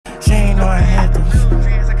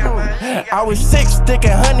I was 6, sticking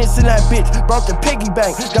hundreds in that bitch. Broke the piggy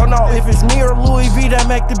bank. Don't know if it's me or Louis V that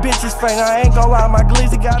make the bitches faint. I ain't gonna lie, my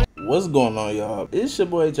glizzy got it. What's going on, y'all? It's your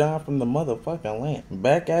boy John from the motherfucking land.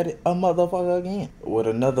 Back at it, a motherfucker again. With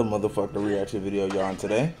another motherfucking reaction video, y'all.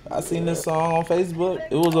 Today, I seen this song on Facebook.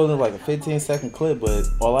 It was only like a 15-second clip, but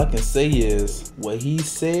all I can say is what he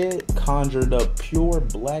said conjured up pure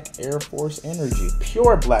black Air Force energy.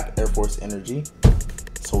 Pure black Air Force energy.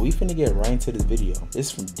 So we finna get right into this video. It's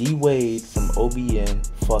from DWade from OBN.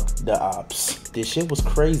 Fuck the Opps. This shit was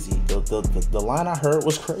crazy. The line I heard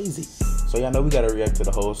was crazy. So y'all know we gotta react to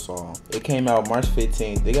the whole song. It came out March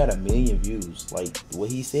 15th. They got 1 million views. Like, what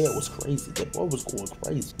he said was crazy. That boy was going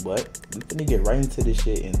crazy. But we finna get right into this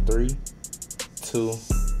shit in 3, 2,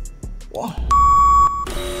 1.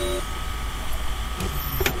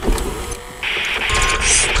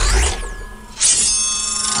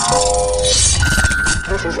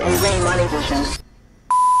 This is insane money vision.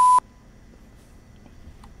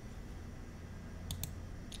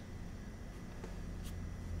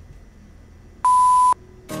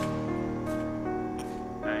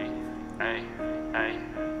 Hey.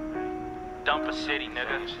 Dump a city,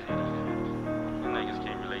 nigga. You niggas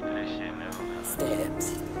can't relate to this shit, nigga.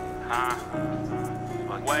 Steps. Huh?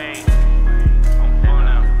 Wade. I'm full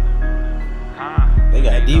now. Huh? They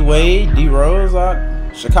got D-Wade, D-Rose out.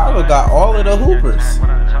 Chicago got all of the hoopers.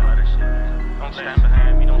 Don't stand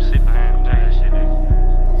behind me, don't sit behind me. That shit is.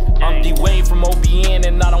 I'm DwadeFromOBN from OBN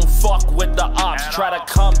and I don't fuck with the Opps. Try to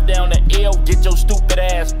come down the L, get your stupid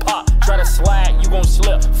ass pop. Try to slide, you gon'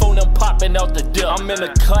 slip. Phone them popping out the dip. I'm in the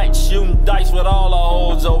cut shooting dice with all the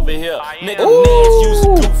hoes over here. Nigga, Neds, you's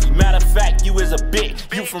a goofy. Matter of fact, you is a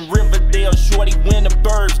bitch. You from Riverdale, shorty, when the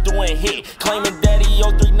birds doing hit. Claiming daddy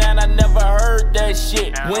 039, I never heard that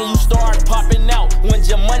shit. When you start popping out, when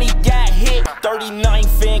your money got hit. 39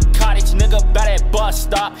 Fan Cottage, nigga, by that bus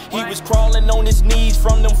stop. He was crawling on his knees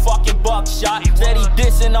from them fucking buckshot. Steady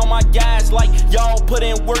dissing on my guys like y'all put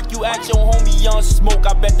in work. You ask your homie Young Smoke,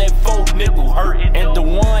 I bet that nickel hurt. And the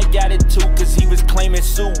one got it too, cause he was claiming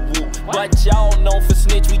Suwu. But y'all know for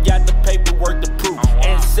snitch, we got the paperwork to prove.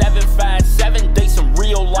 And 757, they some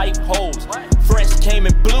real life hoes. Fresh came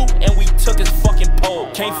in blue, and we took his fucking pole.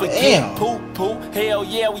 Can't forget Poo. Hell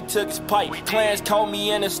yeah, we took his pipe. Clans called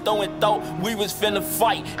me in the store and thought we was finna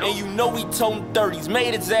fight. And you know we told him 30s,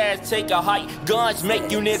 made his ass take a hike. Guns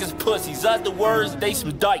make you niggas pussies, other words, they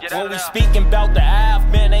some dykes. When we speaking about the Ave,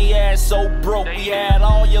 man, they ass so broke. We had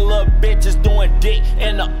all your little bitches doing dick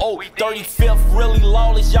in the O. 35th really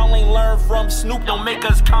lawless, y'all ain't learned from Snoop. Don't make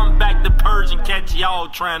us come back to purge and catch y'all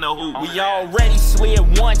trying to hoop. We already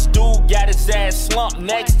slid once, dude got his ass slumped.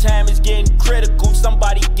 Next time it's getting critical,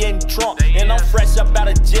 somebody getting trumped. And I'm fresh up out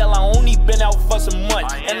of jail, I only been out for some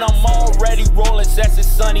months. And I'm already rolling Sassy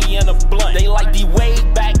Sunny in a blunt. They like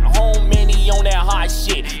D-Wade back home and he on that hot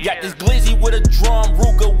shit. Got this glizzy with a drum,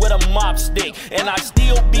 Ruger with a mop stick. And I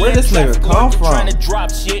still be where this nigga come from? Trying to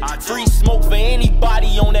drop shit. Free smoke for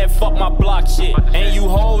anybody on that fuck my block shit. And you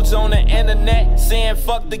hoes on the internet saying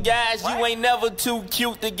fuck the guys. You ain't never too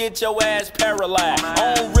cute to get your ass paralyzed.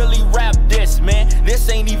 I don't really rap this, man. This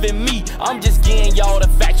ain't even me. I'm just getting y'all the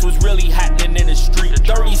facts what's really happening in the street.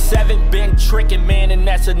 37 been tricking, man, and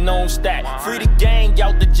that's a known stat. Free the gang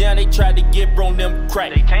out the jail, they tried to get bro them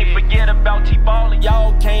crack. They can't forget about T-Ballin'.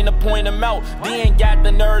 Y'all came to point them out. Then got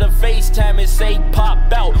the nerve to FaceTime and say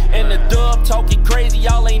pop out. And the dub talking crazy,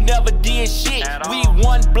 y'all ain't never did shit. We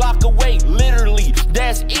 1 block away, literally,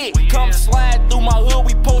 that's it. Come slide through my hood,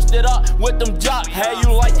 we posted up with them jocks. How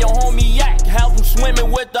you like your homie yak, have them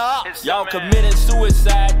swimming with the Opps. Y'all committing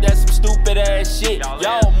suicide, that's some stupid ass shit.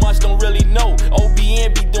 Y'all must don't really know,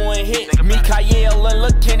 OBN be doing hits. Mikael and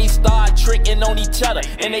Lil Kenny start tricking on each other.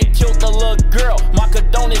 And they killed the little girl, my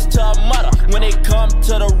condolences to her mother. When they come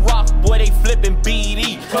to the rock, boy, they flipping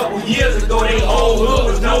BD. Couple years ago, they whole hood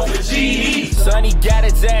was known for GD. Sonny got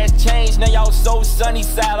his ass changed, now y'all so sunny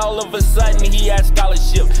side. All of a sudden, he had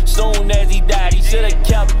scholarship. Soon as he died, he should've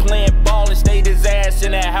kept playing ball and stayed his ass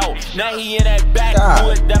in that house. Now he in that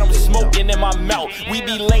backwood that I'm smoking in my mouth. We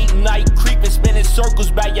be late night creeping, spinning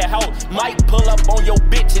circles by your house. Might pull up on your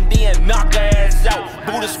bitch and then knock her ass out.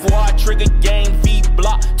 Buddha squad, trigger gang, V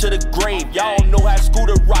block to the grave. Y'all know how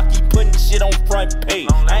Scooter Rocky putting shit on front page.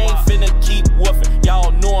 I ain't finna keep woofing,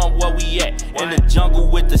 y'all knowin' where we at. In the jungle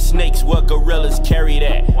with the snakes, where gorillas carry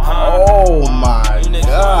that. Oh my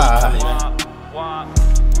god.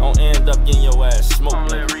 Don't end up getting your ass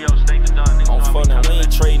smoked, nigga. On phone, we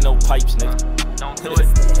ain't trading no pipes, nigga.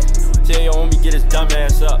 Tell your homie get his dumb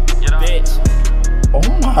ass up, bitch. Oh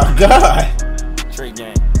my god. Trade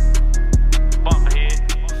game.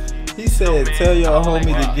 He said, tell your homie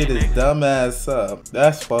to get his dumb ass up.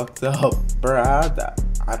 That's fucked up. Bruh,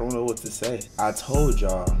 I don't know what to say. I told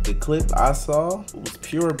y'all, the clip I saw was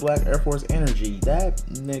pure Black Air Force energy. That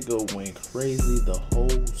nigga went crazy the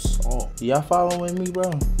whole song. Y'all following me, bro?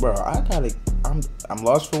 Bro, I'm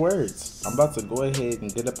lost for words. I'm about to go ahead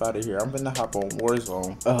and get up out of here. I'm gonna hop on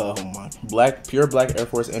Warzone. Oh my, pure Black Air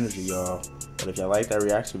Force energy, y'all. But if y'all like that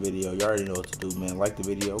reaction video, you already know what to do, man. Like the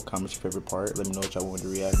video, comment your favorite part, let me know what y'all want to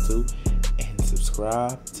react to, and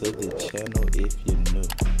subscribe to the channel if you're new.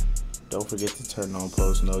 Don't forget to turn on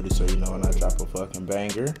post notice so you know when I drop a fucking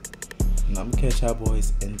banger. And I'm gonna catch y'all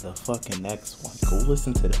boys in the fucking next one. Go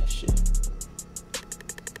listen to that shit.